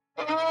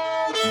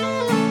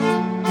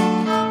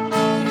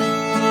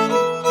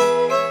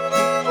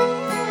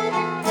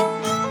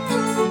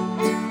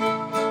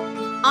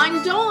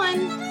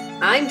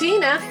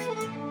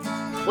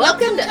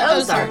Welcome to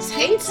Ozarks,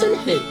 Haints, and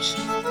Hooch.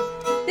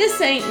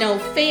 This ain't no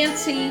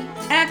fancy,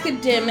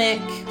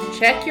 academic,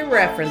 check your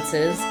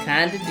references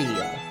kind of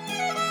deal.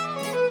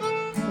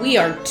 We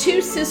are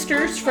two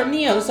sisters from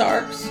the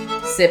Ozarks,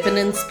 sipping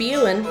and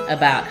spewing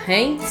about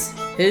Haints,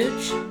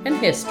 Hooch, and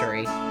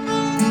history.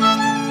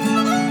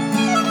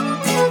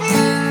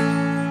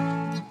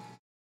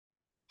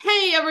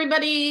 Hey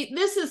everybody,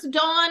 this is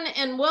Dawn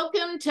and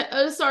welcome to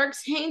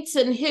Ozarks, Haints,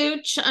 and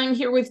Hooch. I'm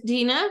here with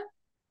Dina.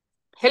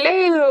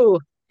 Hello.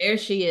 There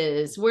she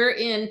is. We're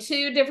in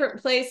two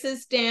different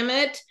places, damn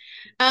it.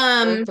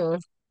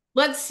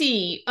 Let's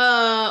see.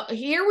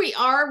 Here we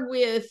are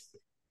with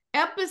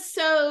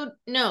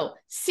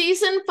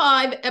season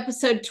 5,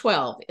 episode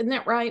 12. Isn't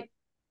that right?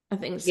 I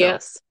think so.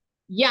 Yes.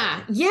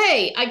 Yeah.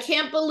 Yay. I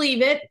can't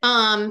believe it.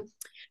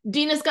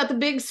 Dina's got the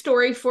big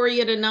story for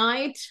you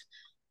tonight.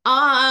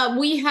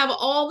 We have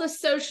all the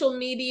social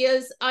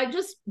medias.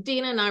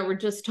 Dina and I were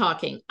just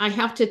talking. I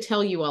have to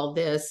tell you all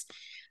this.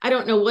 I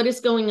don't know what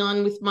is going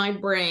on with my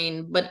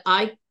brain, but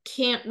I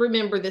can't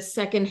remember the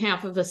second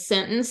half of a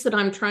sentence that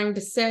I'm trying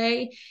to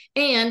say,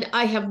 and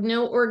I have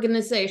no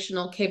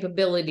organizational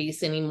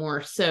capabilities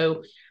anymore.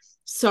 So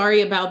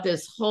sorry about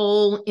this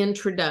whole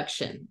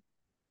introduction.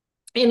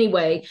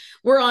 Anyway,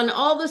 we're on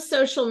all the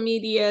social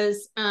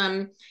medias.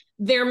 You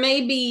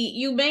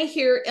may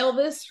hear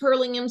Elvis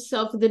hurling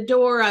himself at the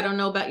door. I don't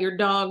know about your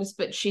dogs,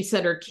 but she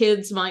said her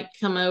kids might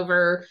come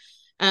over.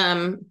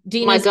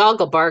 My dog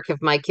will bark if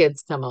my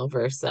kids come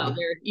over. So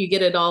you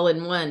get it all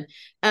in one.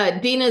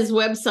 Dina's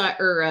website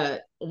or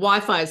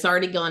Wi-Fi has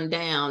already gone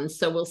down,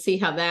 so we'll see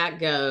how that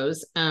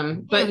goes.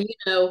 But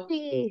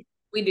we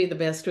do the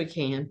best we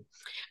can.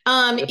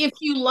 If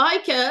you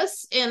like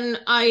us,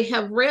 and I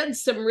have read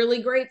some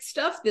really great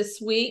stuff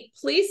this week,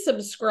 please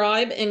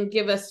subscribe and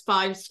give us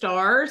 5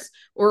 stars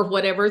or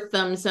whatever,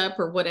 thumbs up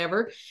or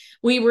whatever.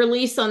 We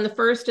release on the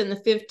 1st and the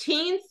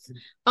 15th.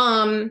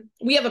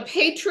 We have a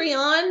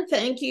Patreon.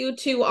 Thank you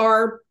to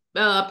our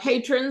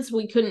patrons.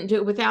 We couldn't do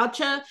it without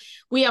you.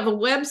 We have a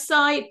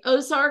website,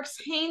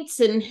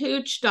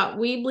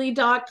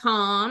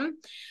 ozarkshaintsandhooch.weebly.com.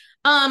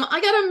 I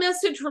got a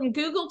message from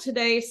Google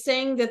today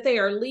saying that they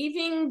are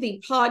leaving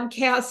the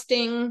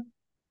podcasting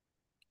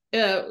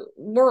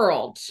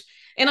world.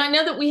 And I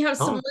know that we have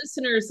some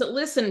listeners that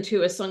listen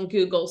to us on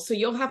Google, so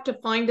you'll have to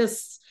find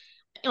us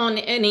on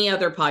any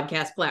other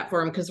podcast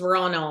platform because we're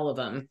on all of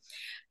them.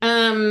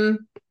 And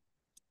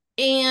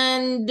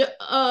I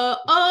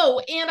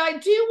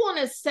do want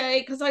to say,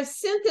 because I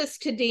sent this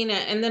to Dina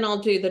and then I'll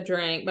do the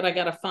drink, but I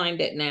got to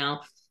find it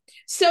now.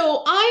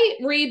 So I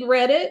read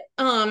Reddit,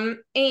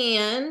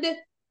 and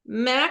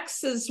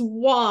Max's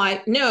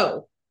wife.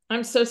 No,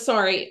 I'm so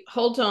sorry.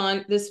 Hold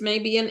on. This may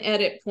be an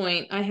edit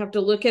point. I have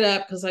to look it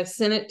up because I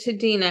sent it to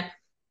Dina.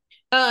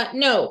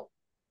 No,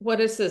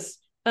 what is this?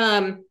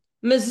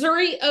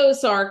 Missouri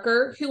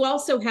Ozarker, who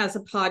also has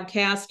a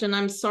podcast, and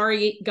I'm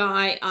sorry,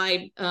 Guy,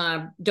 I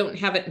don't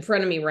have it in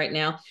front of me right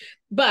now,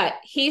 but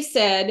he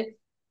said,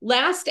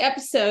 last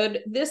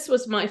episode, this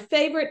was my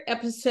favorite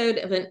episode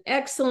of an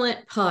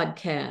excellent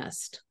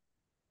podcast.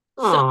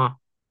 So,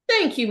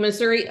 thank you,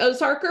 Missouri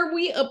Ozarker.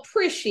 We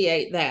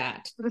appreciate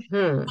that.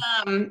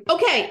 Mm-hmm.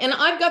 Okay, and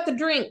I've got the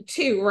drink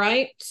too,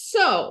 right?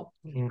 So,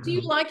 do you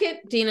like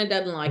it? Dina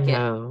doesn't like it.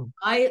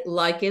 I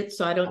like it,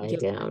 so I don't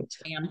give a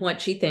damn what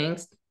she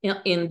thinks.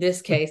 In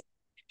this case,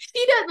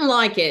 she doesn't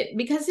like it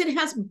because it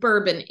has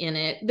bourbon in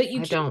it, but I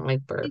don't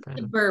like bourbon.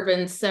 The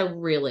bourbon, so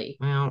really.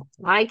 Well,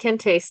 I can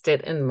taste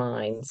it in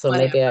mine, so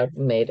maybe I've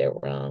made it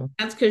wrong.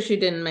 That's because you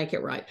didn't make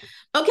it right.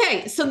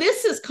 Okay, so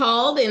this is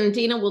called, and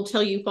Dina will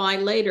tell you why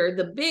later,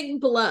 the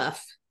Big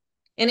Bluff,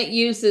 and it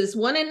uses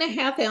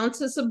 1.5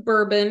 ounces of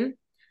bourbon,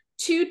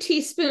 2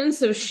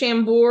 teaspoons of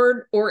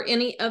Chambord or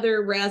any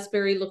other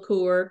raspberry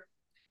liqueur,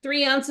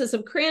 3 ounces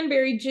of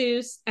cranberry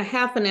juice,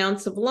 1/2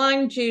 ounce of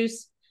lime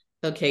juice.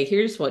 Okay,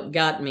 here's what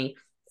got me.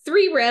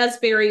 3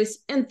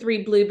 raspberries and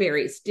 3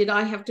 blueberries. Did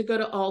I have to go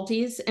to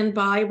Aldi's and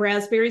buy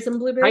raspberries and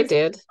blueberries? I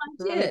did.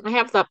 I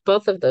have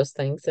both of those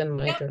things in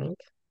my drink.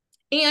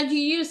 And you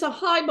use a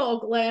highball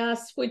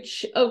glass,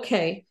 which,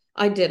 okay,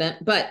 I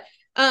didn't. But,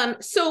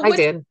 so I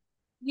did.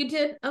 You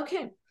did?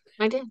 Okay.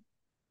 I did.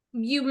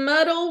 You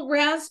muddle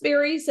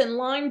raspberries and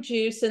lime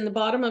juice in the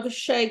bottom of a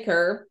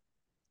shaker.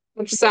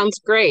 Which sounds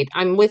great.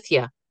 I'm with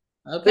you.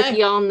 Okay. With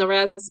you on the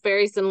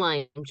raspberries and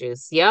lime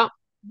juice. Yep.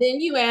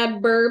 Then you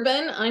add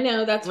bourbon. I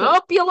know that's what...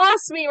 Oh, you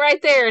lost me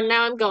right there, and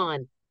now I'm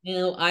gone.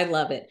 No, I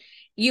love it.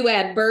 You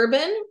add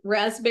bourbon,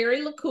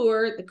 raspberry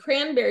liqueur, the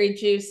cranberry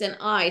juice, and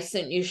ice,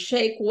 and you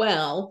shake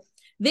well.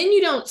 Then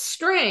you don't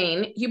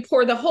strain. You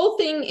pour the whole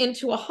thing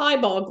into a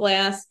highball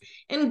glass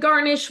and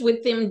garnish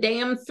with them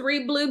damn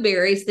 3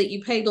 blueberries that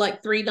you paid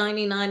like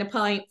 $3.99 a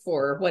pint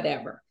for or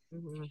whatever.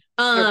 Mm-hmm.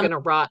 They're going to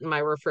rot in my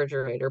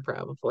refrigerator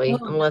probably,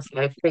 unless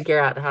I figure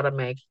out how to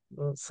make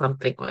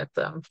something with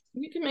them.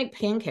 You can make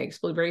pancakes,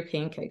 blueberry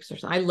pancakes or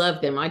something. I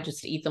love them. I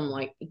just eat them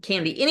like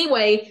candy.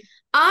 Anyway,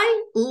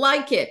 I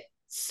like it.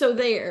 So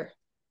there.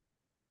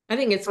 I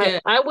think it's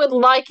good. I would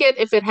like it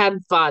if it had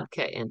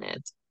vodka in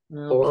it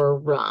or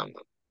rum.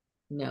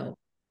 No.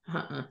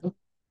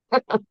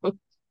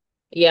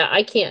 Yeah,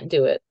 I can't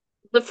do it.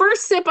 The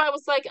first sip, I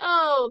was like,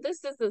 oh,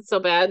 this isn't so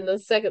bad. And the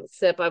second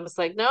sip, I was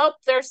like, nope,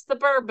 there's the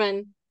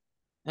bourbon.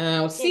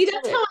 Oh, Can't see, do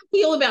that's how it. I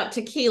feel about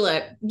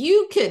tequila.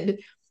 You could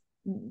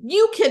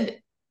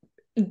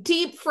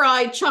deep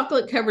fry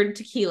chocolate covered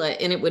tequila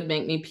and it would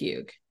make me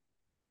puke.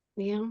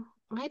 Yeah,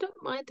 I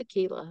don't mind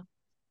tequila.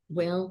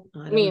 Well, I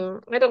I don't. mean,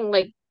 I don't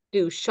like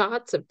do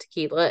shots of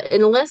tequila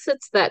unless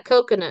it's that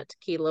coconut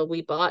tequila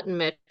we bought in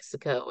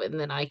Mexico, and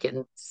then I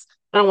don't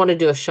want to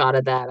do a shot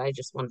of that. I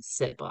just want to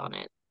sip on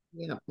it.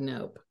 Yep,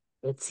 nope.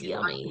 It's I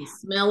yummy. can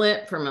smell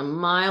it from a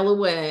mile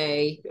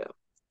away. Yeah.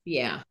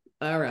 Yeah.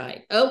 All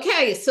right.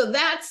 Okay, so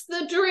that's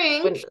the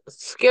drink. When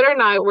Scooter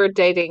and I were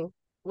dating,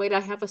 wait, I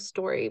have a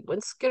story.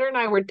 When Scooter and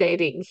I were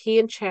dating, he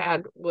and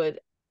Chad would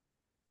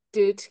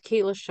do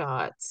tequila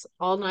shots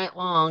all night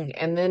long,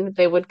 and then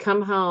they would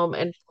come home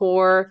and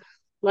pour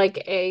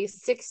like a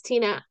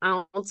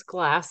 16-ounce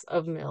glass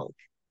of milk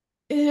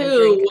and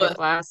drink Ew. a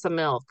glass of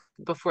milk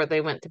before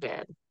they went to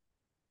bed.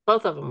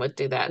 Both of them would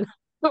do that.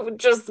 It would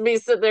just be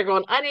sitting there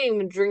going, I didn't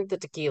even drink the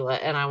tequila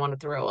and I want to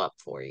throw up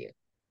for you.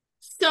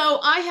 So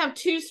I have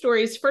two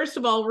stories. First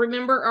of all,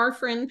 remember our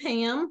friend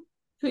Pam,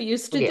 who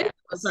used to do Yes.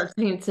 Ozarks,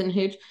 Haints, and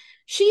Hooch?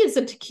 She is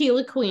a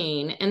tequila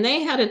queen, and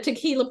they had a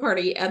tequila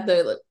party at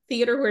the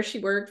theater where she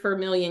worked for a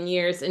million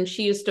years, and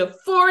she used to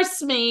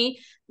force me.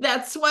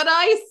 That's what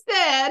I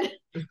said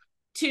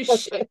to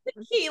ship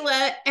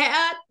tequila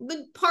at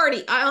the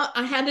party.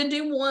 I had to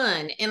do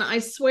one, and I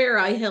swear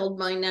I held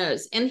my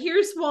nose. And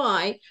here's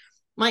why.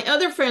 My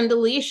other friend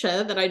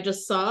Alicia, that I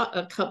just saw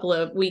a couple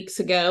of weeks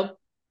ago,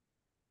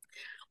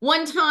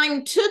 one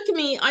time took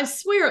me, I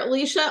swear,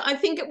 Alicia, I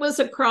think it was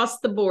across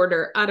the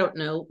border. I don't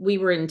know. We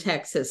were in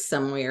Texas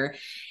somewhere.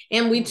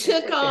 And we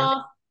took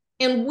off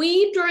and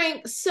we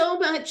drank so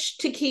much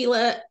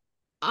tequila.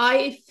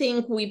 I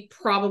think we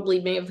probably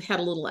may have had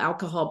a little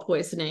alcohol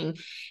poisoning.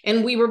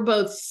 And we were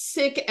both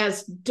sick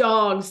as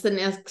dogs the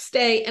next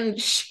day. And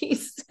she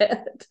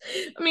said,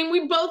 I mean,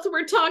 we both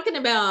were talking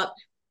about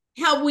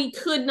how we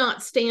could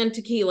not stand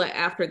tequila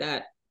after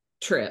that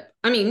trip.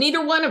 I mean,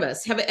 neither one of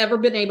us have ever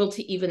been able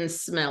to even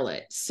smell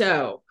it.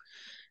 So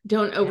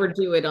don't Yeah.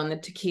 overdo it on the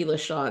tequila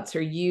shots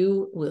or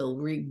you will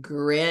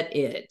regret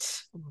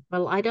it.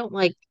 Well, I don't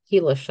like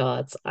tequila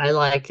shots. I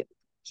like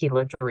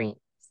tequila drink.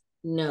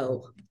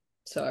 No,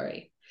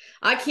 sorry.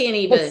 I can't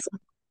even,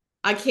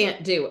 I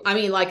can't do, I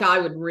mean, like I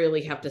would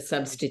really have to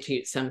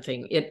substitute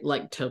something. It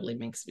like totally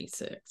makes me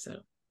sick. So,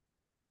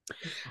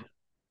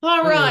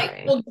 all right.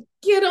 Anyway. Well,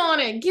 get on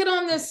it. Get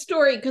on this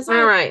story because I All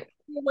don't right.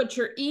 know what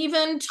you're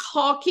even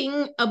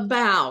talking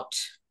about.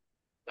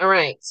 All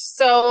right.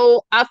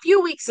 So a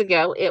few weeks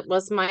ago, it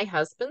was my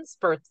husband's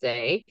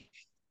birthday,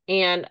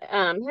 and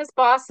his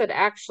boss had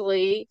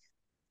actually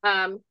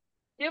um,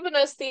 given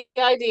us the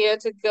idea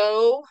to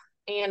go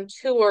and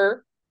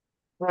tour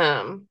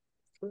um,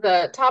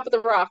 the top of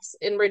the rocks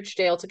in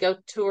Ridgedale to go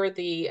tour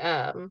the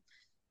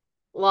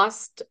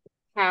Lost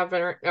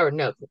Cavern or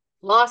no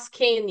Lost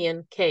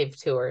Canyon cave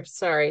tour.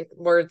 Sorry,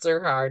 words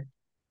are hard.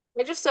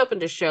 I just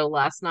opened a show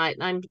last night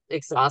and I'm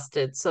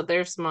exhausted. So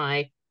there's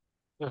my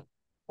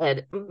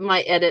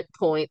edit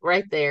point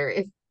right there.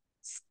 If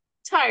it's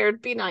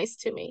tired, be nice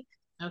to me.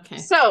 Okay.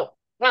 So,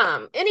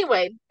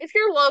 anyway, if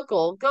you're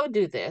local, go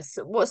do this.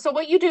 So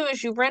what you do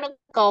is you rent a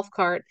golf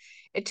cart.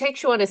 It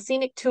takes you on a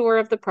scenic tour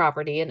of the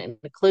property and it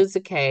includes a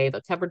cave,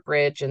 a covered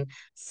bridge, and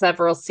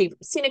several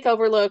scenic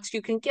overlooks.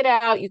 You can get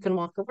out, you can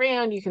walk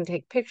around, you can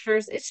take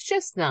pictures. It's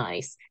just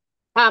nice.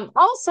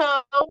 Also,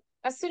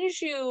 as soon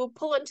as you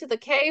pull into the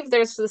cave,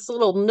 there's this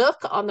little nook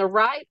on the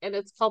right, and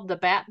it's called the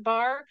Bat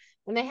Bar,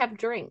 and they have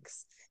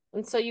drinks.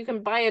 And so you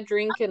can buy a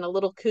drink in a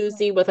little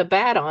koozie with a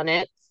bat on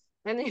it,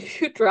 and then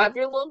you drive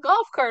your little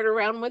golf cart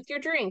around with your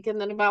drink. And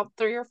then about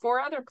three or four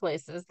other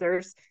places,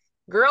 there's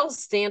girls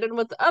standing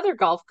with other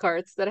golf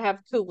carts that have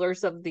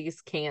coolers of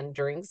these canned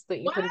drinks that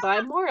you Wow. can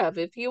buy more of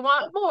if you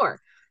want more.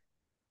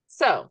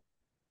 So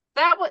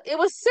it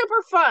was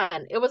super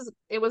fun.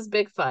 It was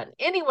big fun.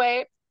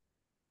 Anyway,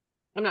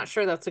 I'm not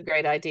sure that's a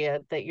great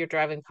idea that you're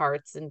driving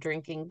carts and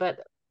drinking, but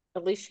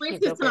at least At you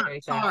least can't go it's not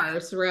very fast.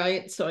 cars,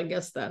 right? So I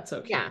guess that's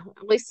okay. Yeah,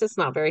 at least it's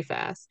not very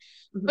fast.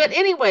 Mhm. But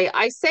anyway,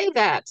 I say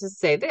that to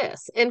say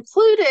this.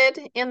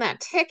 Included in that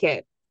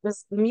ticket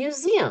is the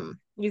museum.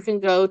 You can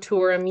go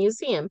tour a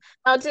museum.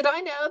 Now, did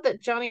I know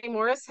that Johnny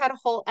Morris had a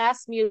whole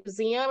ass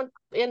museum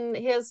in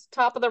his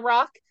Top of the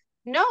Rock?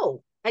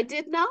 No, I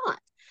did not.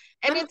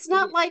 I And don't, it's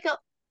not like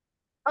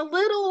a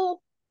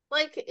little,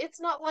 like, it's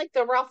not like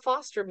the Ralph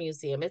Foster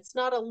Museum. It's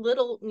not a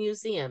little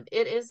museum.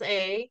 It is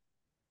a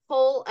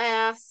whole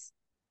ass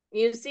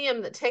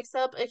museum that takes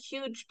up a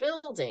huge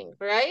building,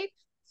 right?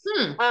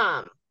 hmm.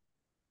 Um,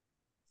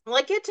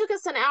 like it took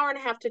us an hour and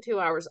a half to 2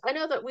 hours. I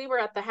know that we were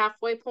at the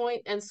halfway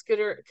point and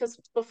Scooter, because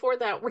before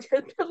that we're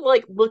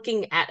like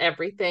looking at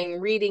everything,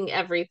 reading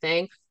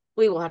everything.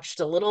 We watched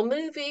a little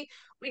movie.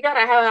 We got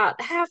about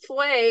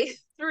halfway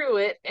through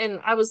it, and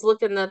I was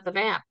looking at the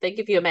map. They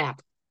give you a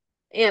map.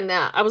 And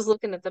I was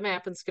looking at the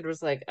map, and Scooter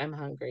was like, I'm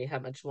hungry. How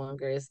much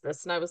longer is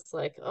this? And I was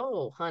like,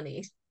 oh,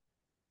 honey.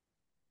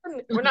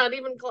 We're not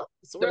even close.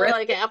 The We're rest.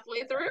 like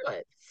halfway through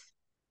it.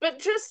 But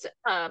just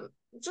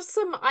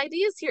some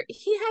ideas here.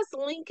 He has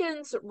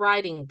Lincoln's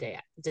writing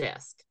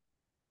desk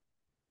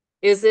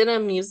is in a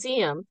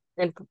museum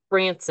in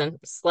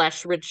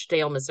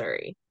Branson/Ridgedale,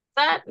 Missouri.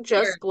 That Here.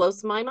 just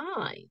blows my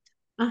mind.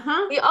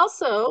 Uh-huh. He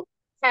also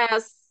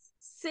has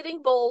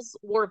Sitting Bull's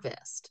war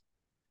vest.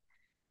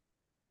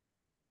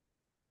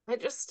 I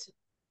just,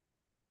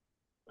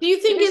 Do you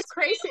it think is it's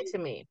crazy to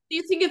me. do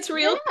you think it's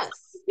real? Yes,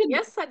 You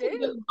yes, I could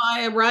go do.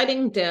 buy a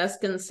writing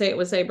desk and say it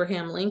was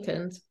Abraham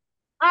Lincoln's.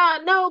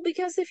 No,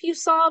 because if you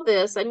saw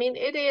this, I mean,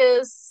 it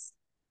is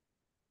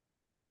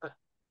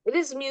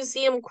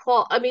museum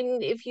qual. I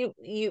mean, if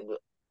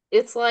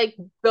it's like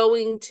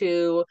going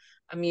to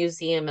a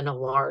museum in a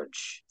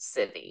large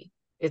city.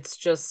 It's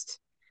just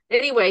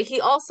anyway. He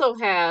also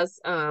has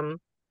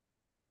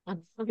I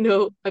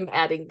know I'm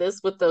adding this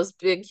with those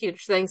big,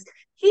 huge things.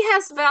 He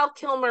has Val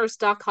Kilmer's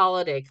Doc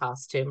Holliday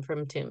costume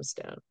from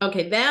Tombstone.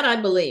 Okay, that I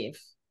believe.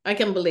 I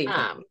can believe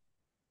that. Um,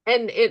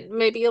 and it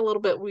may be a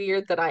little bit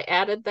weird that I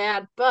added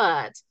that,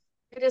 but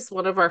it is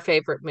one of our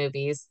favorite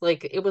movies.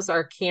 Like it was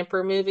our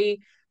camper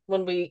movie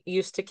when we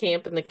used to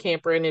camp in the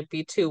camper and it'd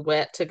be too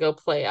wet to go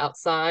play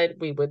outside.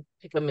 We would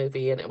pick a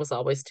movie and it was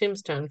always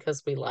Tombstone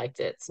because we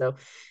liked it. So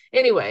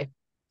anyway,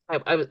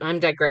 I'm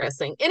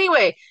digressing.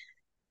 Anyway,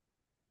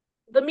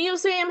 the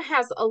museum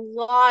has a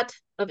lot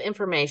of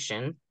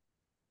information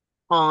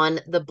on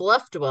the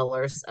bluff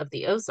dwellers of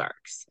the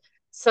Ozarks.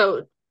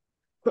 So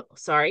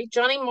sorry,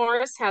 Johnny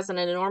Morris has an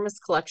enormous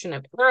collection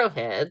of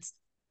arrowheads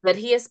that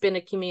he has been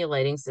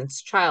accumulating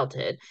since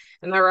childhood.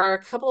 And there are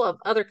a couple of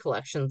other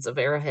collections of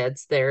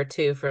arrowheads there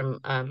too from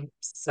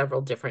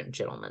several different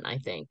gentlemen, I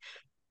think.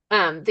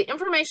 The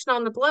information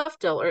on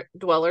the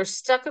dwellers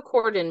stuck a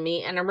chord in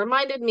me and it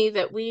reminded me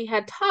that we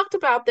had talked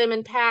about them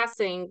in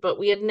passing, but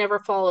we had never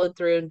followed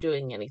through in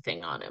doing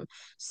anything on them.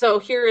 So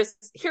here is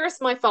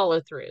my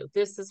follow through.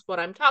 This is what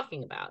I'm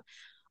talking about.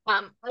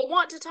 I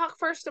want to talk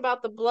first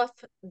about the Bluff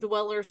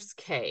Dwellers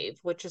Cave,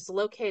 which is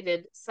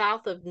located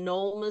south of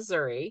Knoll,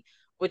 Missouri,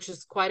 which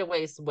is quite a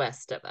ways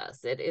west of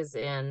us. It is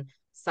in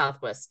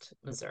southwest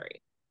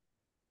Missouri.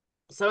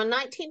 So in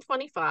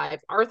 1925,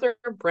 Arthur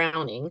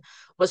Browning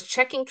was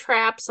checking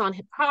traps on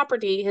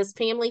property his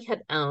family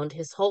had owned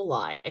his whole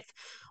life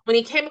when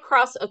he came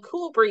across a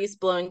cool breeze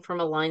blowing from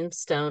a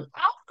limestone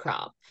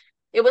outcrop.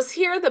 It was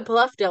here the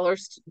Bluff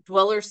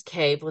Dwellers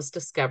Cave was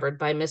discovered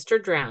by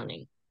Mr.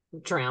 Drowning,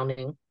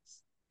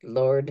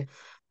 Lord,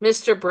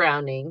 Mr.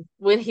 Browning,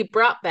 when he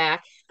brought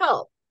back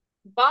help.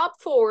 Bob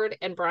Ford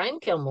and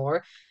Brian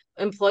Kilmore,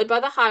 employed by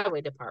the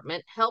Highway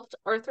Department, helped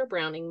Arthur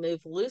Browning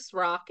move loose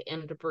rock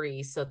and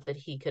debris so that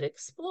he could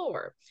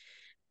explore.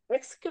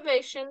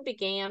 Excavation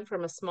began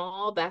from a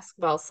small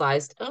basketball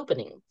sized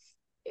opening.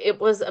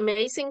 It was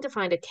amazing to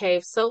find a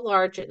cave so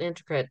large and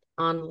intricate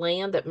on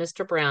land that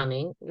Mr.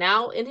 Browning,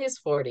 now in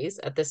his 40s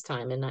at this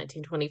time in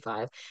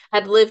 1925,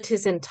 had lived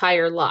his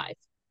entire life.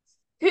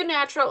 Two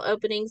natural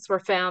openings were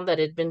found that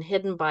had been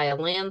hidden by a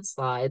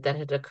landslide that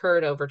had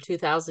occurred over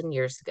 2,000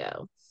 years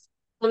ago.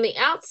 On the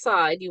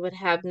outside, you would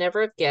have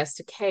never have guessed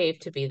a cave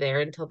to be there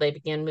until they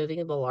began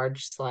moving the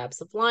large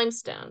slabs of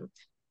limestone.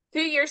 2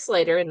 years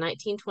later, in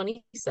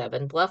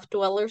 1927, Bluff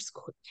Dwellers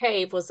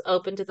Cave was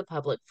opened to the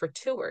public for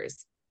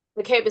tours.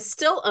 The cave is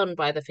still owned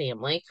by the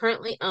family,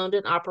 currently owned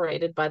and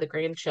operated by the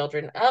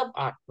grandchildren of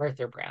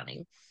Arthur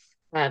Browning.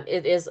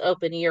 It is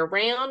open year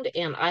round,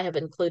 and I have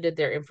included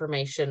their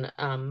information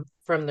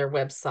from their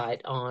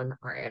website on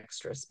our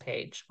extras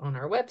page on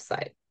our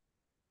website,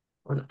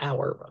 on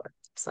our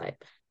website.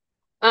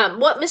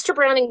 What Mr.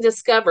 Browning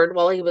discovered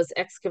while he was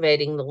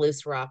excavating the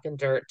loose rock and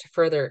dirt to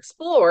further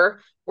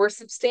explore were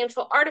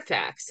substantial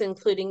artifacts,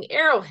 including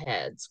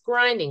arrowheads,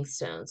 grinding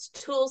stones,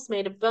 tools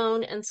made of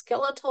bone, and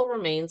skeletal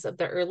remains of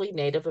the early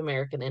Native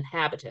American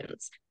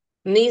inhabitants.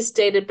 And these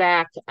dated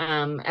back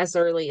as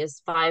early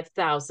as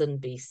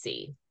 5000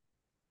 BC.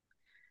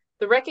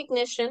 The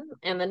recognition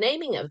and the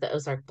naming of the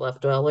Ozark Bluff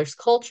Dwellers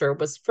culture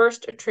was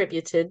first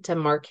attributed to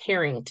Mark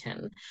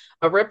Harrington,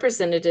 a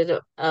representative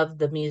of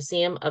the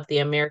Museum of the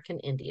American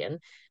Indian.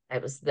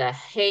 That was the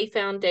Hay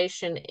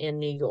Foundation in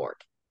New York.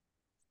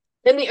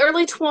 In the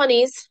early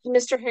 20s,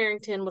 Mr.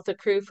 Harrington, with a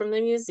crew from the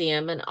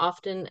museum and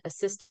often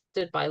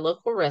assisted by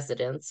local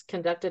residents,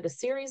 conducted a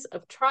series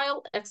of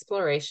trial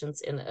explorations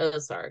in the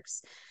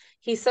Ozarks.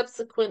 He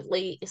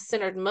subsequently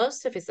centered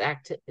most of his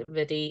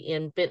activity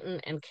in Benton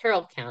and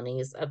Carroll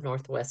counties of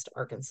northwest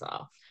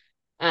Arkansas.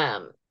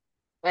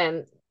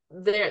 And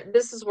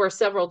this is where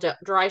several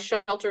dry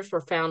shelters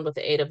were found with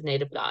the aid of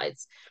native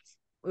guides.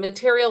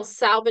 Materials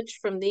salvaged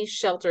from these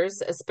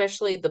shelters,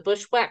 especially the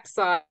bushwhack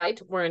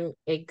site, were in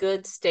a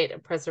good state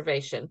of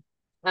preservation.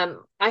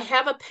 I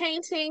have a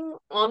painting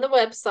on the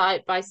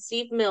website by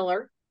Steve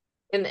Miller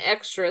in the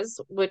extras,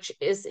 which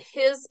is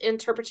his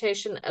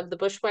interpretation of the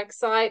bushwhack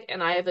site,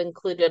 and I have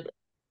included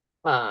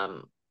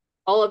all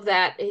of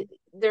that.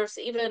 There's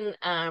even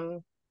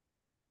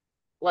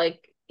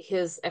like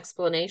his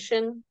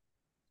explanation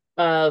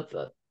of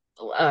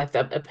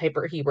a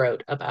paper he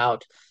wrote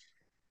about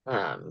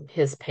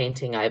his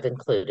painting. I've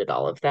included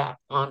all of that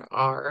on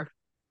our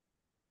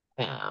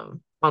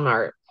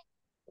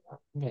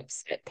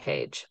website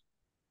page.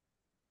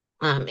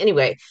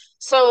 Anyway,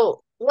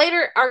 so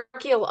later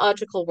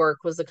archaeological work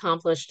was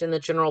accomplished in the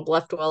general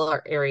bluff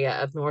dweller area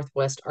of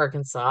northwest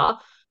Arkansas,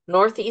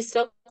 northeast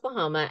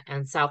Oklahoma,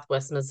 and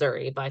southwest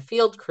Missouri by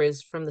field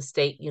crews from the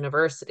state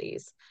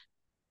universities.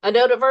 A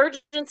note of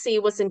urgency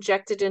was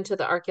injected into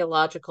the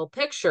archaeological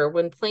picture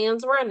when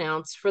plans were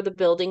announced for the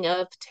building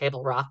of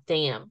Table Rock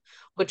Dam,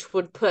 which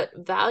would put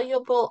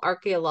valuable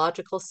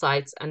archaeological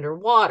sites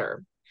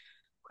underwater.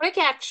 Quick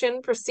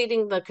action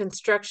preceding the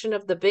construction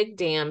of the big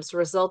dams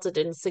resulted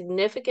in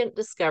significant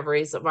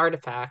discoveries of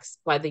artifacts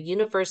by the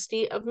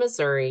University of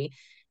Missouri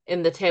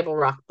in the Table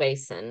Rock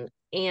Basin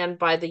and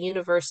by the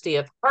University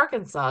of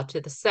Arkansas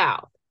to the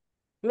south.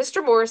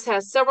 Mr. Morris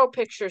has several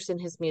pictures in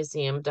his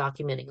museum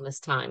documenting this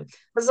time.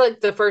 It's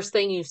like the first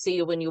thing you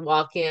see when you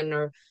walk in,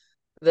 or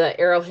the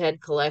arrowhead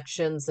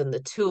collections and the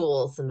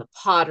tools and the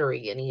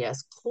pottery, and he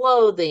has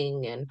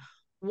clothing and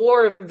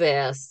war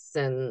vests,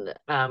 and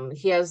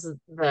he has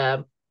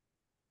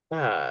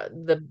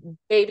the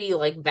baby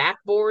like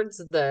backboards,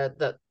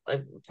 the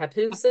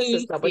papooses,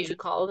 is that what you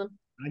call them?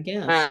 I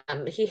guess.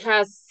 He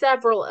has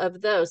several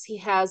of those. He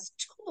has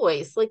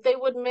toys like they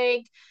would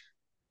make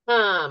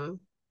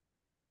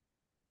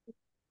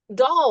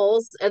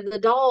dolls, and the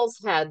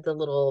dolls had the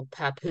little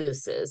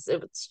papooses.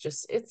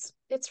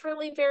 It's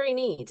really very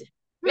neat.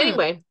 Hmm.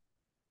 Anyway,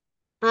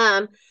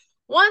 um,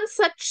 one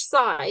such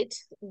site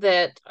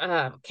that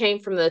came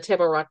from the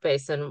Table Rock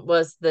Basin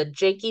was the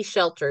Jakey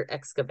Shelter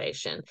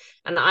excavation.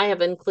 And I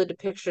have included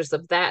pictures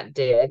of that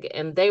dig.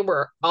 And they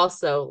were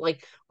also,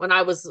 like, when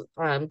I was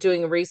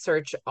doing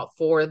research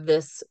for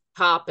this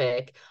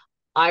topic,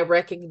 I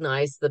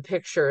recognized the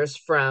pictures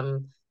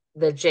from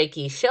the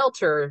Jakey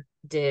Shelter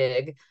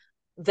dig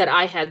that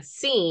I had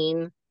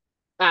seen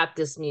at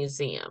this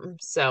museum.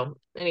 So,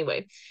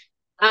 anyway,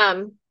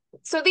 um,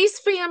 so these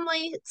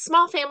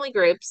small family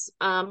groups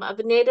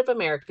of Native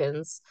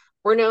Americans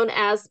were known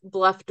as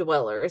bluff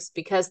dwellers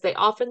because they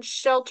often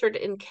sheltered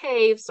in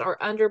caves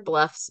or under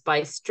bluffs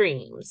by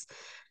streams.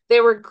 They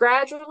were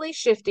gradually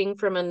shifting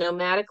from a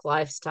nomadic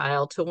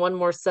lifestyle to one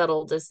more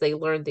settled as they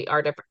learned the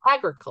art of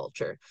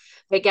agriculture.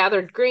 They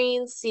gathered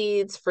greens,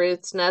 seeds,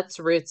 fruits, nuts,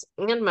 roots,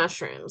 and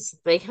mushrooms.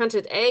 They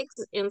hunted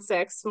eggs,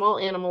 insects, small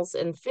animals,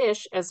 and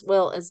fish, as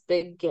well as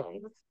big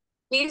game.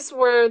 These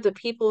were the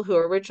people who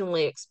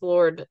originally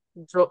explored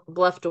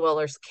Bluff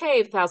Dwellers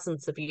Cave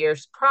thousands of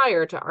years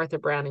prior to Arthur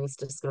Browning's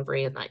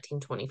discovery in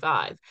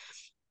 1925.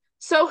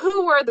 So,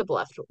 who were the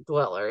Bluff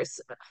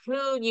Dwellers?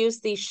 Who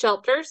used these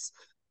shelters?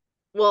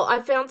 Well,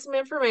 I found some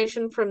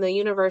information from the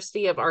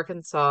University of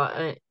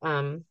Arkansas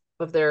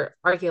of their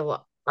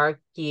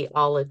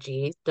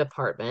archaeology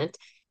department.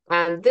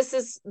 And this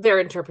is their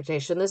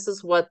interpretation. This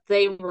is what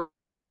they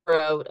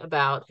wrote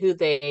about who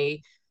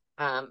they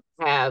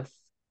have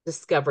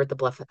discovered the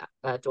bluff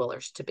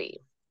dwellers to be.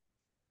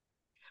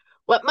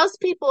 What most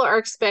people are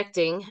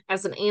expecting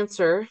as an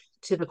answer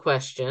to the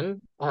question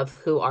of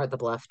who are the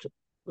bluff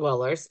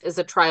dwellers is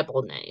a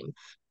tribal name,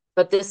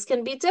 but this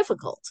can be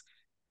difficult.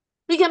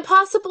 We can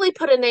possibly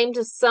put a name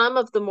to some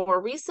of the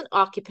more recent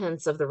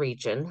occupants of the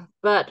region,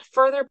 but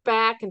further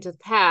back into the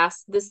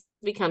past, this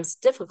becomes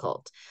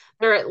difficult.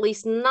 There are at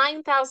least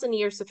 9,000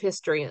 years of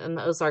history in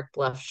the Ozark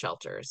Bluff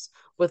shelters,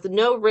 with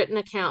no written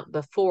account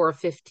before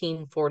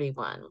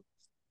 1541.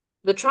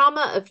 The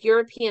trauma of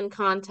European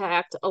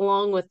contact,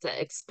 along with the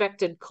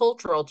expected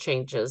cultural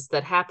changes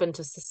that happen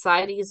to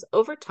societies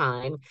over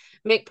time,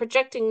 make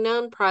projecting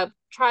known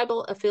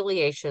tribal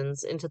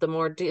affiliations into the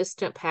more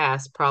distant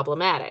past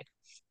problematic.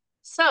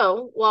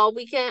 So, while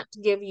we can't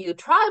give you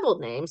tribal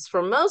names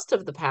for most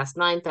of the past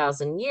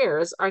 9,000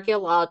 years,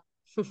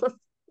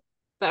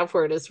 that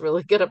word is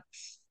really going to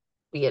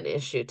be an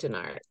issue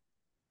tonight.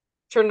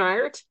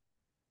 Tonight.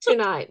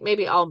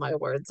 Maybe all my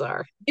words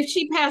are. If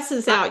she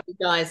passes out, you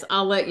guys,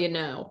 I'll let you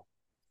know.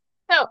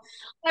 No,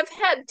 I've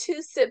had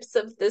 2 sips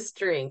of this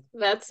drink.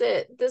 That's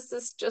it. This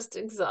is just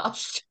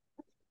exhaustion.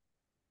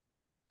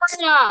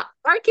 Yeah,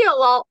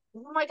 oh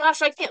my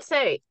gosh, I can't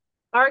say.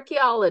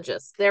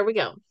 Archaeologists, there we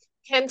go,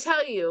 can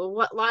tell you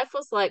what life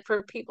was like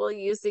for people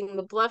using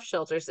the bluff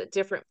shelters at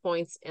different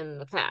points in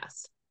the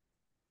past.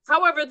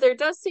 However, there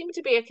does seem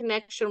to be a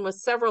connection with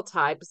several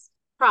tribes,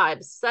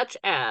 such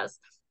as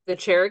the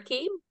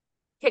Cherokee,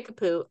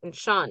 Kickapoo, and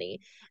Shawnee,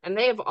 and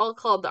they have all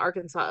called the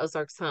Arkansas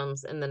Ozarks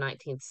homes in the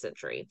 19th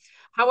century.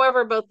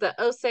 However, both the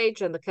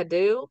Osage and the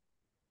Caddo,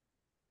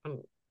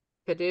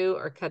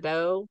 Caddo,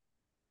 Caddo.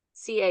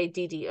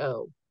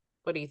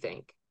 What do you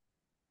think?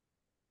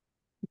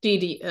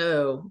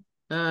 DDO.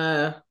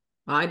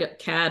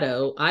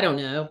 Caddo. I don't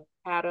know.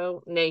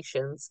 Caddo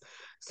nations.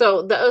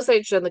 So the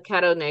Osage and the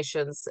Caddo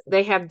nations,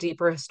 they have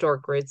deeper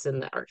historic roots in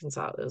the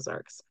Arkansas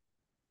Ozarks.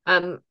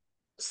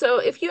 So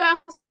if you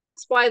ask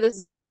why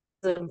this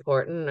is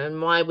important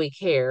and why we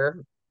care,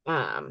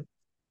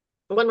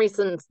 one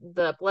reason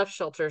the bluff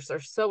shelters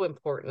are so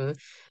important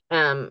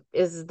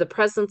is the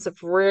presence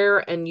of rare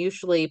and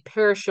usually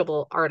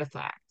perishable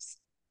artifacts.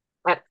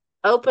 At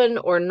open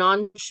or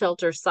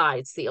non-shelter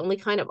sites. The only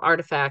kind of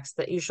artifacts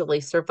that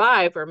usually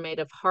survive are made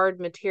of hard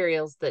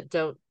materials that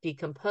don't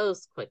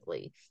decompose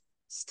quickly.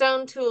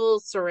 Stone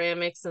tools,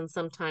 ceramics, and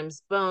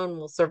sometimes bone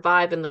will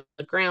survive in the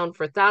ground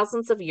for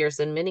thousands of years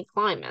in many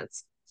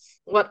climates.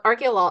 What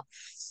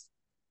archaeologists,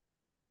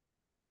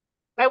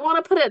 I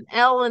want to put an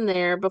L in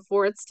there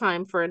before it's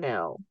time for an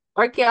L.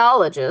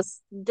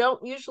 Archaeologists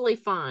don't usually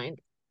find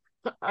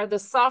are the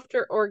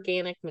softer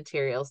organic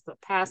materials that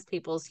past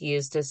peoples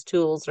used as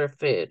tools or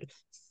food.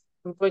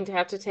 I'm going to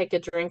have to take a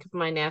drink of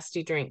my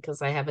nasty drink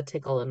because I have a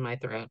tickle in my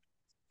throat.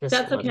 Just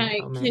That's one okay.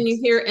 moment. Can you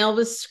hear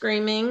Elvis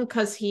screaming?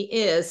 Because he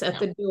is at No.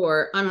 the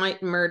door. I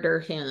might murder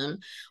him.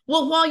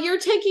 Well, while you're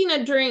taking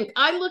a drink,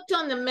 I looked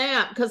on the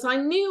map because I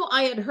knew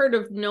I had heard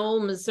of Noel,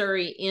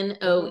 Missouri,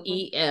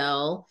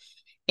 Noel.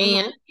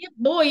 And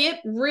boy, it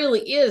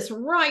really is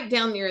right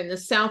down there in the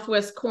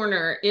southwest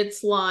corner.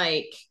 It's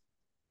like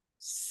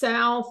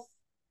southwest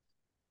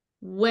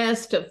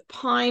of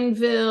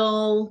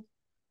Pineville,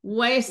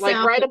 way Like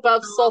south right of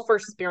above Sulphur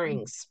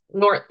Springs.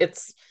 North,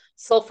 it's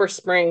Sulphur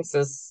Springs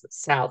is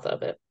south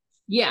of it.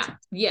 Yeah,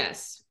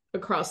 yes,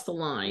 across the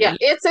line. Yeah,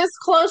 it's as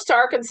close to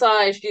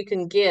Arkansas as you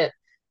can get,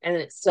 and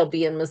it still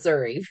be in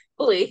Missouri.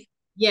 Really.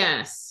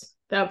 Yes,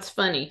 that's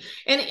funny.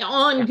 And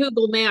on Yeah.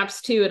 Google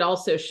Maps too, it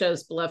also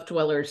shows Bluff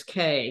Dwellers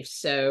Cave.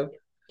 So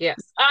Yes.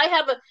 I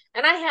have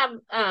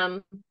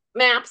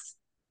maps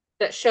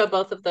that show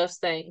both of those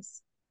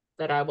things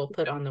that I will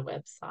put on the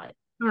website.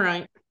 all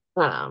right.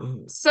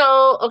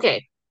 So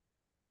okay,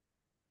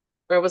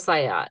 where was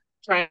I at?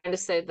 Trying to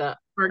say I'm gonna start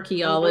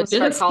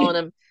Archaeologist. calling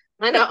him.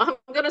 I know I'm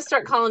gonna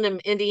start calling him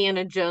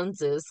Indiana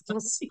Joneses.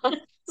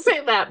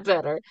 Say that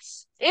better.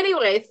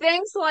 Anyway,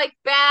 things like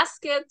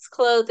baskets,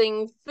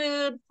 clothing,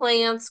 food,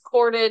 plants,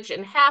 cordage,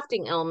 and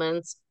hafting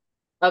elements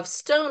of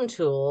stone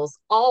tools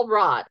all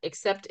rot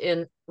except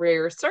in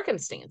rare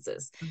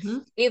circumstances.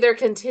 Either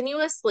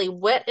continuously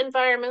wet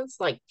environments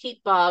like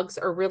peat bogs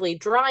or really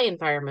dry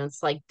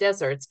environments like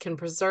deserts can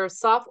preserve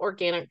soft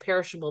organic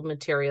perishable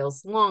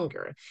materials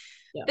longer.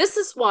 Yeah. This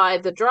is why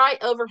the dry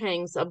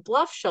overhangs of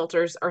bluff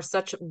shelters are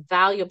such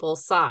valuable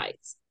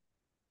sites.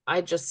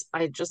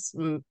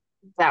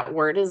 That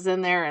word is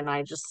in there and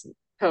I just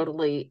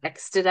totally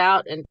X'd it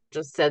out and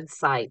just said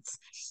sites.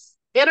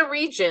 In a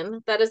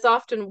region that is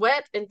often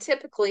wet and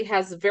typically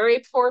has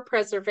very poor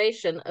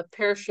preservation of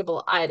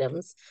perishable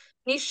items,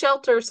 these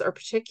shelters are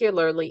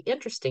particularly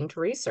interesting to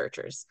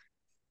researchers.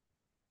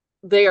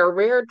 They are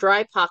rare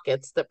dry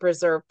pockets that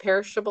preserve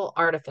perishable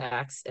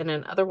artifacts in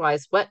an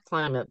otherwise wet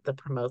climate that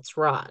promotes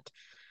rot.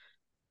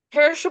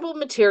 Perishable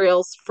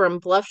materials from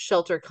bluff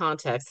shelter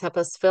contexts help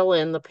us fill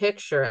in the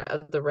picture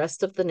of the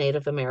rest of the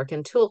Native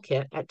American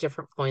toolkit at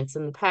different points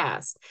in the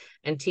past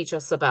and teach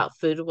us about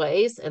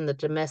foodways and the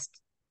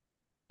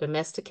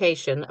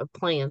domestication of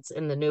plants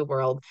in the New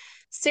World.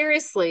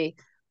 Seriously,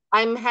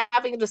 I'm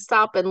having to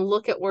stop and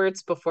look at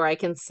words before I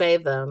can say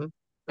them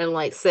and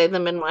like say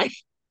them in my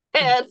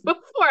head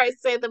before I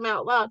say them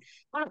out loud.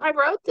 I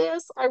wrote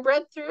this, I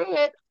read through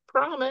it,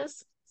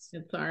 promise.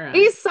 It's all right.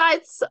 These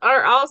sites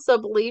are also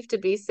believed to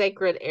be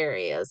sacred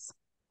areas.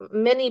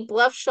 Many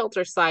bluff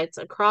shelter sites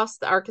across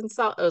the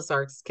Arkansas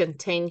Ozarks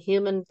contain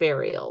human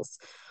burials.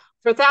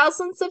 For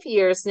thousands of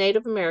years,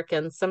 Native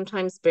Americans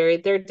sometimes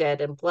buried their dead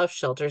in bluff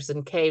shelters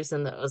and caves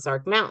in the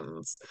Ozark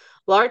Mountains.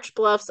 Large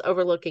bluffs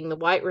overlooking the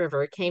White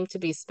River came to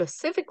be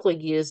specifically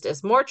used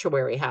as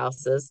mortuary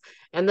houses,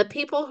 and the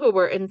people who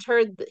were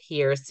interred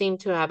here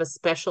seemed to have a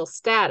special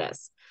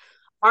status.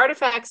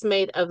 Artifacts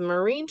made of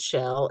marine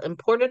shell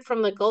imported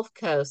from the Gulf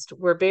Coast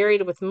were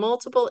buried with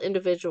multiple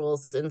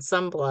individuals in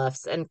some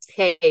bluffs and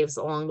caves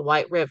along the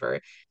White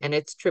River and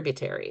its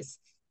tributaries.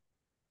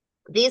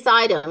 These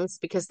items,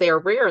 because they are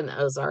rare in the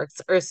Ozarks,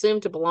 are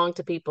assumed to belong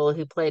to people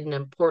who played an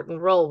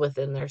important role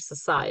within their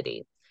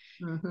society.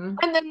 And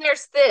then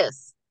there's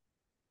this.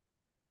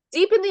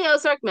 Deep in the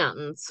Ozark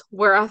Mountains,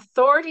 where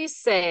authorities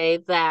say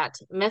that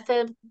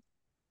methamphetamine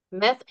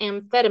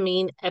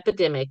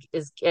epidemic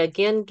is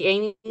again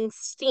gaining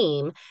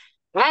steam,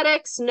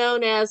 addicts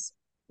known as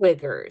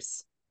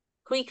Quiggers,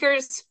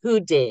 Quakers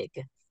who dig,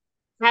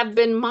 have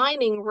been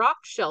mining rock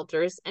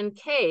shelters and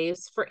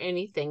caves for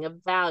anything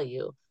of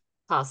value,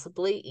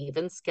 possibly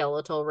even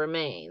skeletal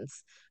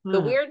remains. The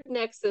weird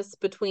nexus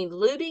between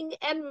looting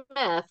and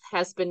meth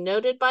has been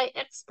noted by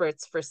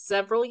experts for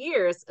several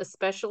years,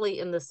 especially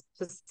in the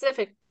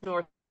Pacific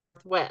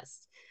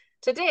Northwest.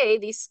 Today,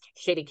 these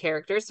shady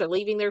characters are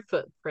leaving their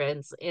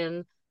footprints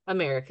in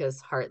America's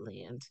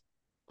heartland.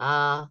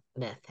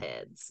 Meth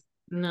heads.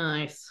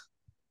 Nice.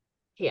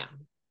 Yeah.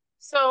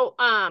 So,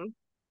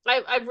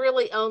 I've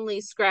really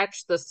only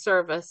scratched the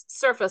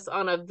surface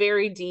on a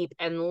very deep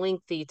and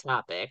lengthy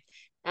topic.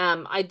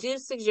 I do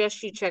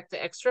suggest you check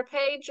the extra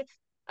page,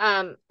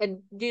 and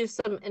do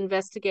some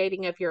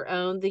investigating of your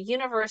own. The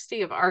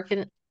University of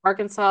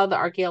Arkansas,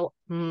 the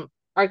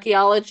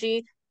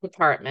archaeology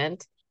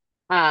department,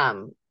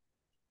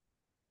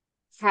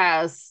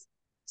 has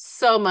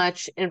so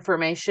much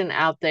information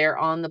out there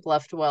on the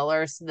bluff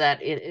dwellers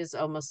that it is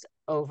almost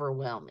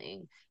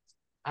overwhelming.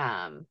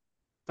 But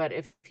But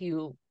if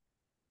you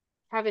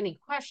have any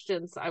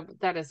questions,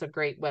 that is a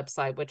great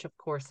website, which of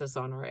course is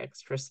on our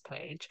extras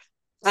page.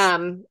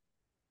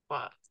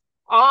 But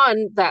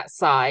on that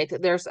side,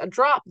 there's a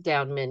drop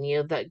down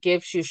menu that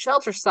gives you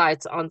shelter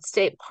sites on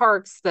state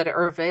parks that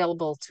are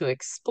available to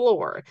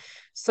explore.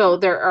 So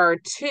there are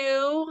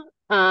two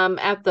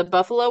at the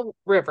Buffalo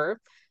River.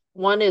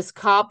 One is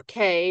Cobb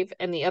Cave,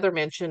 and the other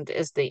mentioned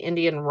is the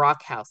Indian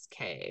Rock House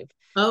Cave.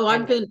 Oh,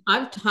 And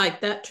I've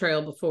hiked that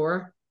trail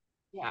before.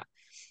 yeah,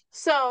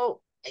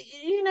 so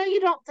you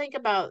don't think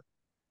about,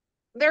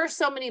 there are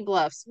so many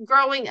bluffs.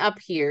 Growing up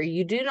here,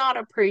 you do not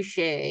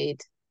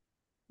appreciate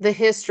the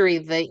history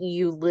that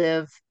you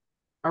live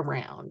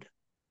around.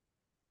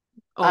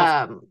 Oh,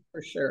 Um,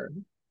 for sure.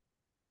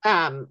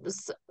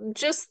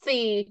 just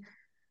I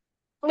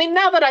mean,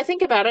 now that I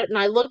think about it and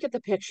I look at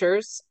the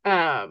pictures,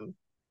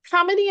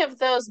 how many of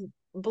those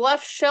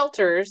bluff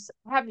shelters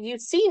have you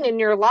seen in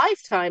your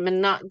lifetime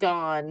and not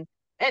gone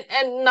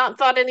and not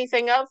thought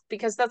anything of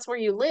because that's where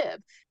you live?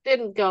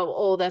 Didn't go,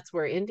 oh, that's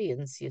where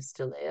Indians used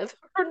to live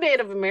or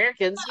Native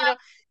Americans,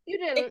 you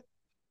didn't.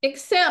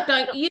 Except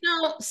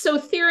so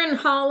Theron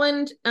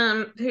Holland,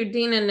 who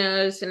Dina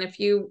knows, and if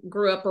you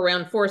grew up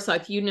around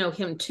Forsyth, you know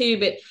him too,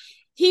 but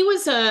he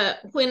was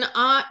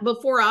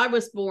before I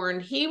was born,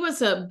 he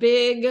was a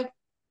big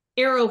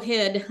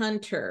arrowhead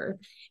hunter.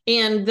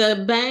 And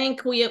the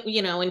bank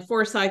in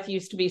Forsyth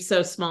used to be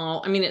so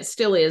small. I mean, it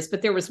still is,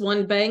 but there was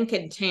one bank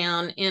in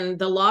town and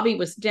the lobby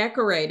was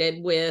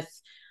decorated with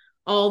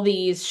all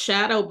these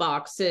shadow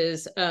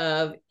boxes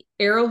of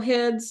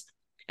arrowheads.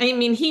 I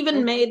mean, he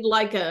even made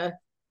like a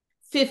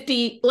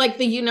 50, like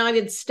the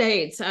United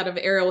States out of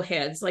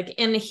arrowheads. Like,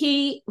 and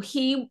he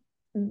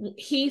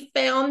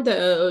found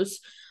those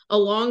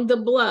along the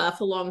bluff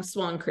along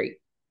Swan Creek.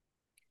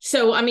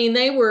 So I mean,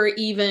 they were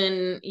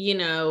even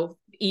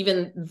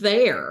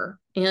there.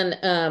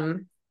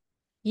 And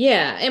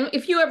yeah, and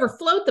if you ever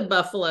float the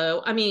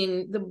Buffalo, I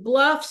mean, the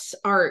bluffs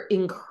are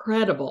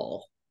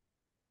incredible,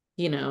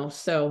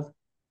 so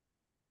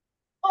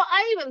Well,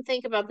 I even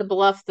think about the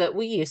bluff that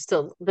we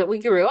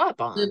grew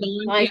up on.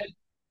 yeah. Like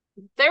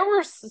there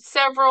were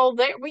several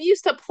there we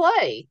used to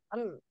play.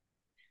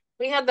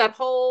 We had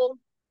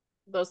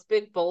those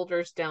big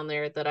boulders down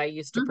there that I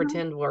used to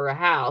pretend were a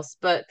house,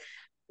 but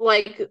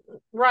like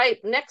right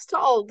next to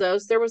all of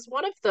those, there was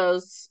one of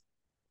those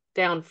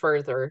down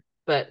further,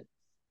 but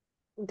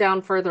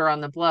down further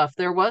on the bluff,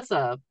 there was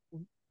a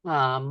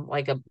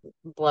like a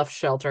bluff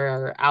shelter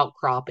or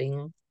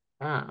outcropping.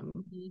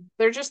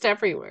 They're just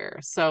everywhere.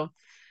 So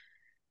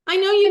I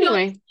know you don't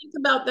anyway, think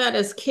about that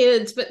as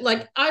kids, but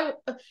like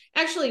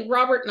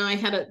Robert and I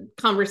had a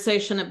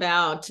conversation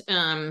about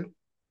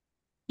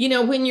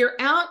when you're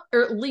out,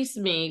 or at least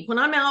me, when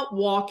I'm out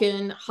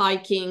walking,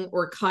 hiking,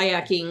 or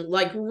kayaking,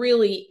 like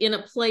really in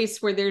a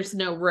place where there's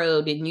no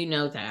road,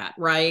 and that,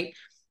 right?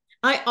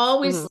 I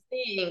always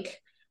think,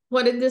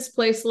 what did this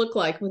place look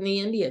like when the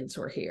Indians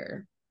were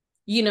here?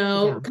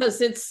 yeah.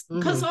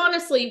 Because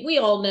honestly, we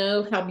all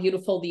know how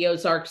beautiful the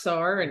Ozarks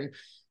are, and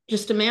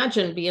just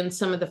imagine being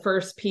some of the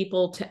first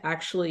people to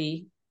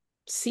actually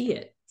see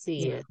it.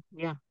 See it.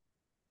 Yeah.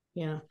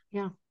 Yeah.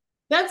 Yeah.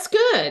 That's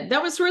good.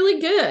 That was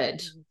really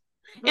good.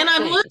 Well, And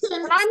I'm thanks.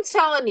 looking. And I'm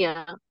telling you,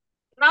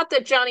 not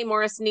that Johnny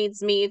Morris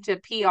needs me to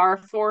PR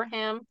for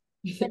him,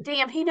 but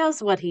damn, he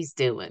knows what he's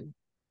doing.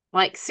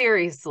 Like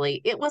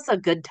seriously, it was a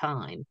good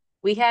time.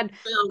 We had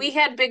Well, we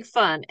had big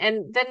fun.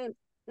 And then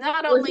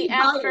not or only he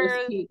hires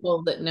after,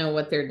 people that know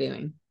what they're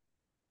doing.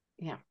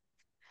 yeah.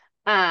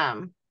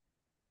 Um,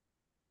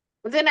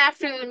 then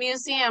after the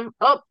museum,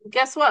 oh,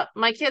 guess what?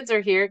 My kids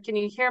are here. Can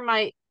you hear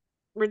my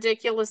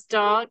ridiculous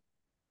dog?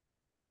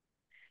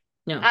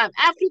 No.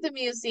 After the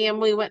museum,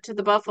 we went to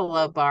the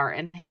Buffalo Bar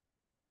and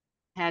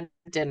had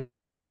dinner,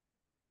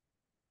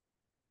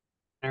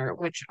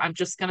 which I'm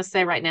just going to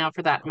say right now,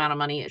 for that amount of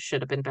money, it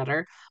should have been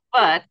better.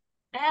 But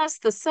as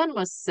the sun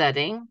was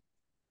setting,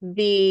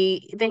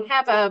 they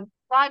have a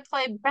I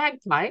play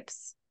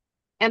bagpipes,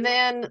 and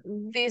then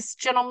these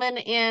gentlemen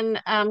in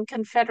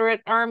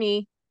Confederate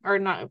Army, or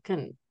not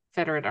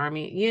Confederate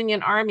Army,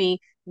 Union Army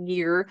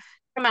gear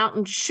come out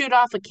and shoot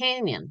off a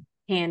cannon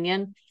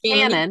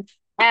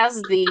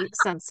as the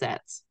sun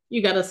sets.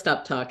 You got to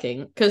stop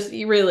talking because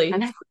you really.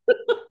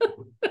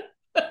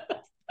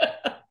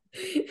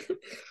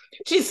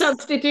 She's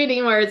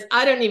substituting words.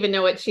 I don't even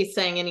know what she's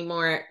saying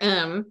anymore.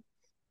 Well,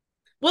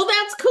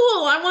 that's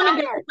cool. I want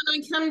to go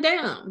when I come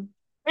down.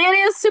 It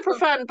is super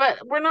fun, but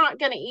we're not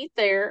going to eat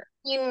there.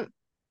 I mean,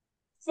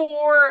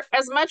 for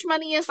as much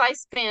money as I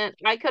spent,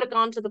 I could have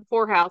gone to the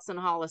poorhouse in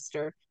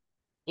Hollister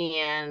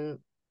and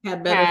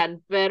had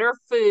better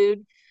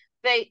food.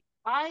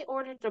 I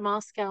ordered a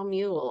Moscow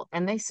Mule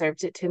and they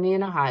served it to me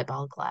in a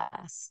highball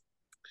glass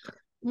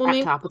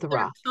at top of the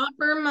rock.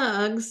 Copper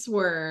mugs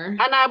were.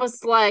 And I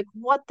was like,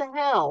 what the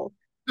hell?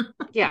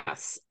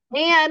 Yes.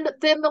 And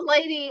then the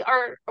lady,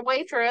 our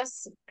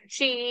waitress,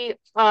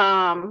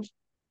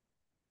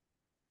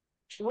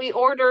 we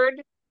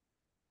ordered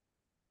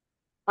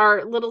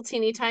our little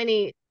teeny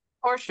tiny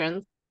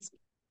portions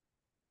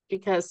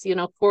because,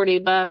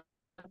 $40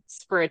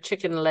 for a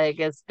chicken leg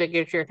as big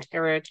as your,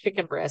 or a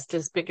chicken breast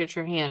as big as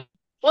your hand.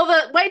 Well,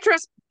 the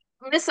waitress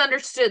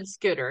misunderstood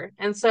Scooter,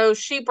 and so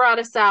she brought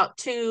us out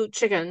two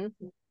chicken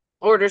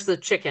orders the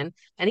chicken,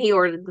 and he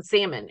ordered the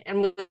salmon.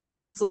 And we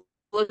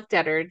looked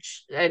at her,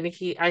 and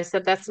I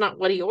said, "That's not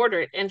what he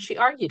ordered," and she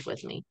argued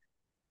with me.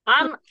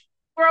 I'm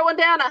throwing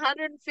down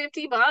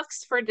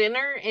 $150 for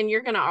dinner, and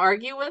you're going to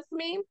argue with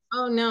me?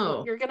 Oh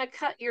no. You're going to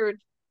cut your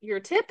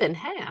tip in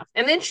half.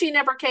 And then she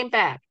never came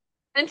back.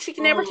 Then she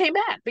never Oh, came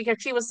back because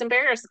she was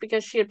embarrassed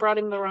because she had brought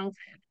him the wrong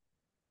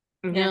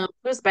food. Yeah, no. it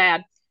was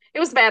bad. It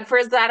was bad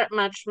for that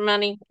much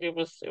money. It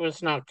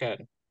was not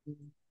good.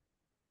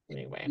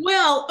 Anyway,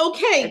 Well, I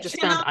okay. just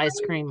found ice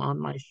cream on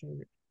my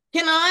shirt.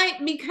 Can I,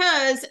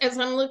 because as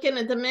I'm looking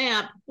at the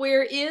map,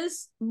 where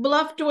is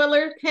Bluff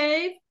Dweller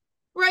Cave?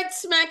 Right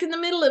smack in the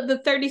middle of the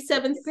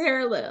 37th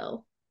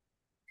parallel.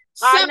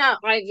 So, I know.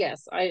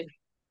 I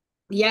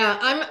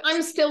yeah,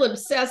 I'm still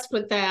obsessed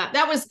with that.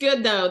 That was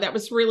good though. That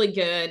was really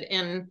good.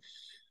 And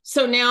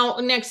so now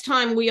next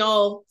time we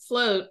all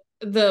float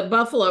the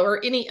Buffalo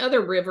or any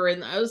other river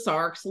in the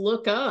Ozarks,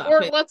 look up.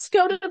 Or let's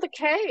go to the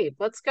cave.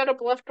 Let's go to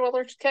Bluff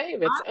Dweller's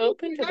Cave. It's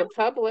open to the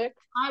public.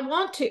 I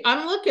want to.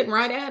 I'm looking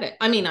right at it.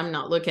 I mean, I'm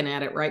not looking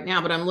at it right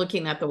now, but I'm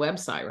looking at the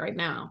website right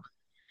now.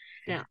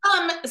 Yeah.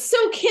 So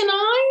can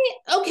I?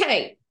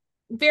 Okay.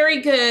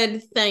 Very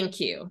good. Thank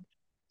you.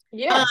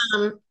 Yes.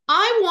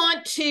 I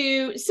want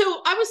to.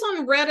 So I was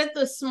on Reddit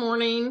this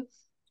morning,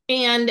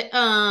 and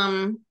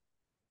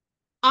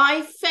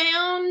I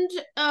found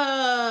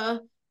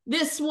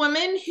this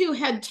woman who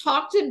had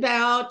talked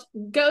about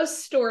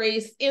ghost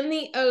stories in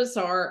the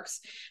Ozarks.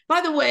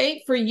 By the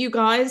way, for you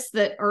guys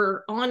that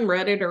are on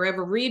Reddit or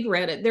ever read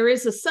Reddit, there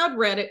is a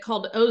subreddit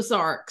called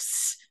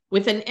Ozarks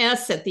with an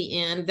S at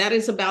the end. That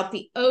is about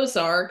the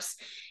Ozarks.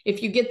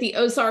 If you get the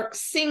Ozarks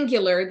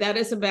singular, that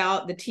is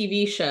about the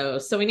TV show.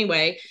 So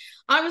anyway,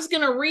 I was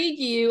going to read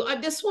you.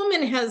 This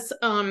woman has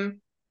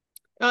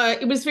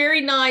it was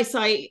very nice.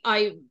 I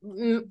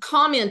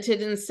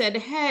commented and said,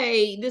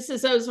 "Hey, this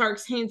is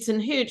Ozarks, Haints,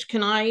 and Hooch.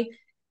 Can I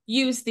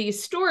use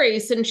these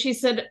stories?" And she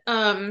said,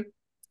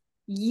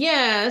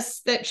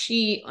 "Yes." That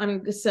she,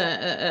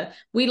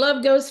 we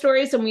love ghost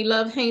stories and we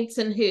love Haints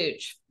and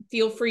Hooch.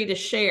 Feel free to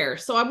share.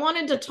 So I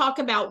wanted to talk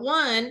about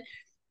one,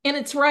 and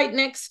it's right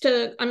next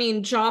to,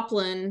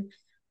 Joplin.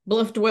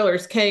 Bluff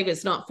Dweller's Cave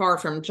is not far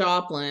from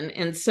Joplin.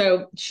 And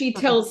so she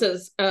tells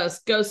us a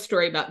ghost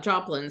story about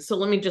Joplin. So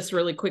let me just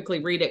really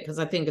quickly read it because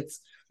I think it's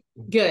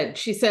good.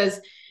 She says,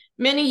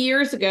 many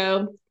years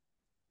ago,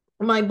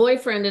 my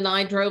boyfriend and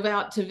I drove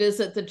out to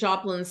visit the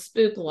Joplin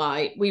Spook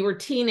Light. We were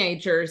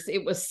teenagers.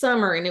 It was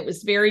summer and it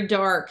was very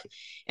dark.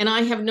 And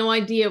I have no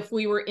idea if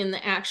we were in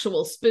the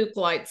actual Spook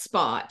Light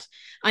spot.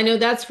 I know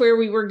that's where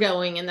we were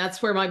going, and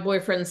that's where my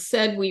boyfriend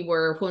said we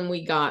were when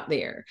we got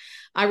there.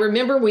 I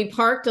remember we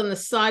parked on the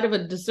side of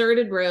a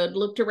deserted road,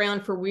 looked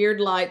around for weird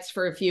lights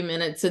for a few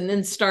minutes, and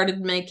then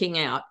started making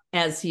out,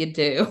 as you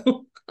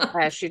do.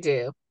 As you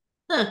do.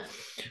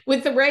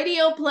 With the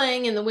radio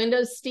playing and the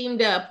windows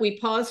steamed up, we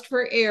paused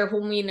for air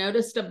when we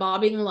noticed a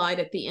bobbing light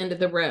at the end of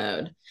the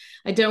road.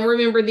 I don't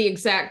remember the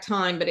exact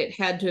time, but it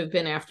had to have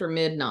been after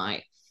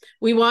midnight.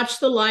 We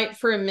watched the light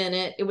for a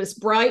minute. It was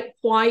bright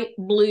white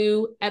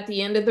blue at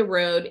the end of the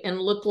road and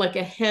looked like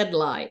a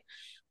headlight.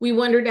 We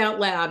wondered out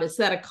loud, is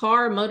that a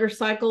car, a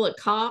motorcycle, a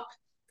cop?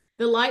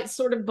 The light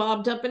sort of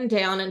bobbed up and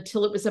down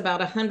until it was about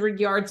 100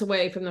 yards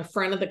away from the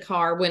front of the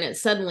car when it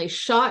suddenly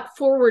shot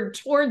forward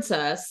towards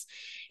us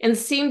and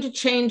seemed to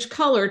change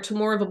color to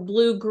more of a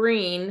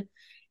blue-green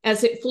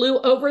as it flew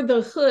over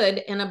the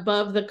hood and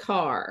above the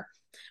car.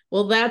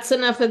 Well, that's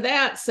enough of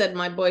that, said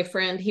my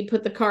boyfriend. He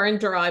put the car in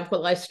drive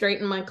while I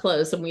straightened my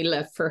clothes and we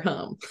left for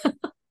home.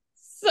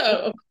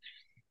 So,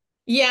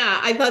 yeah,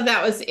 I thought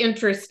that was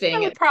interesting. I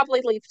would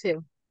probably leave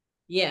too.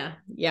 Yeah.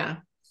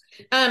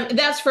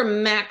 That's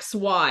from Mac's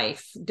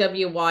wife,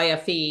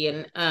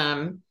 WYFE.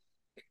 And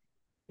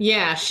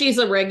yeah, she's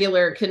a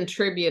regular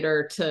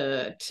contributor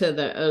to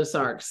the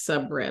Ozarks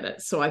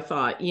subreddit. So I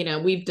thought,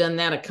 we've done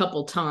that a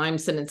couple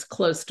times and it's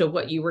close to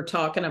what you were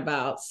talking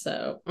about.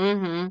 So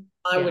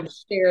I would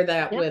share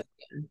that with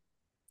you.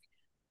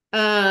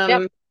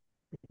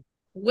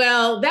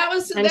 Well,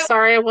 I'm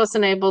sorry I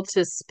wasn't able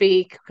to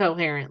speak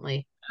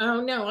coherently. Oh,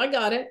 no, I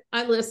got it.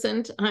 I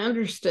listened. I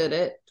understood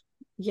it.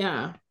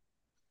 Yeah.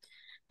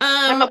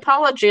 I'm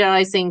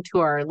apologizing to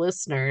our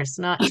listeners,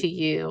 not to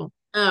you.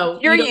 Oh,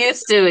 you're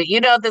used to it.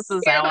 You know this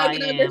is how I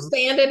am.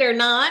 Understand it or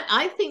not?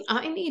 I think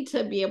I need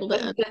to be able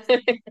to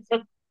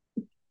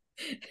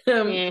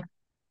understand.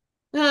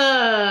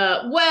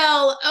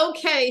 Well,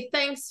 okay.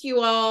 Thanks,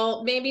 you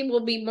all. Maybe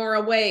we'll be more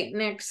awake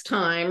next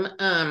time.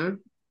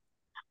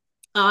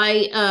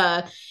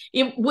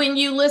 When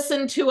you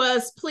listen to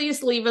us,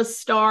 please leave us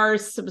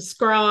stars,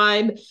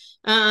 subscribe.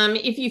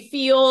 If you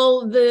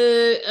feel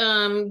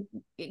the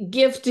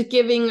gift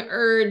giving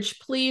urge,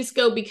 please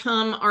go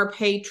become our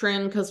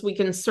patron because we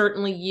can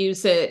certainly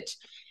use it.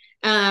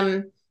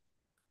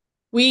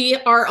 We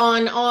are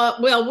on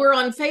we're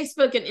on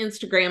Facebook and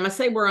Instagram. I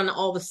say we're on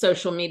all the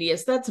social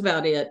medias. That's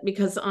about it,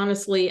 because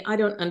honestly, I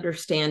don't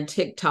understand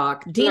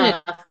TikTok.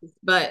 Dina,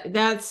 but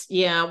that's,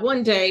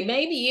 one day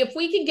maybe if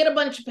we can get a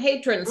bunch of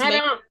patrons. I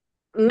don't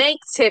make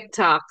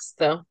TikToks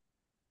though.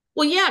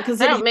 Well, yeah, because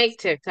I don't make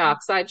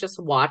TikToks. I just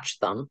watch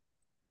them.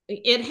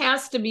 It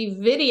has to be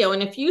video,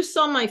 and if you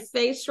saw my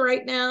face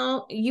right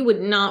now, you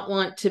would not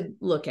want to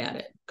look at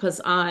it, because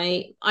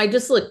I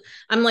just look.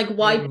 I'm like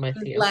wiping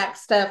black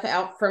stuff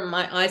out from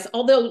my eyes.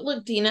 Although,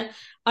 look, Dina,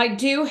 I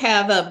do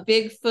have a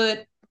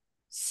Bigfoot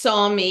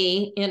saw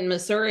me in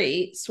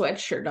Missouri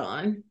sweatshirt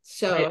on.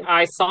 So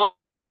I saw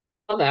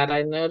that.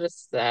 I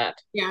noticed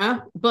that. Yeah,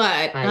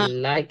 but I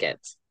like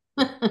it.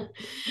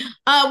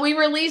 We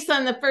release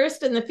on the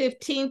 1st and the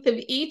 15th of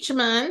each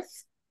month.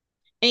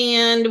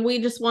 And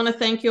we just want to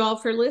thank you all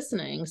for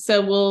listening.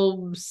 So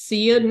we'll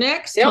see you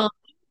next time.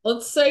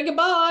 Let's say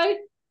goodbye.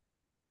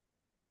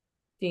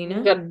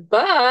 Dina?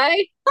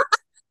 Goodbye.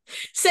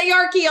 Say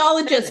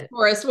archaeologist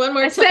for us one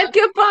more time. I said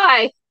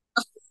goodbye.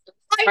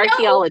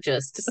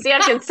 Archaeologist. See,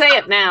 I can say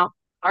it now.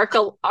 I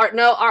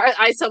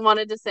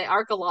wanted to say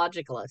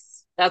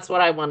archaeologicalist. That's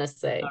what I want to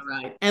say. All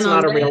right. It's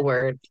not a real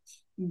word.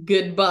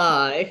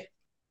 Goodbye.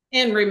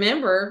 And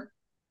remember,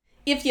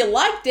 if you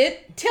liked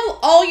it, tell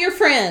all your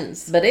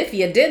friends. But if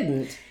you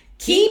didn't,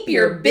 keep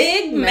your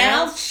big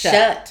mouth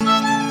shut.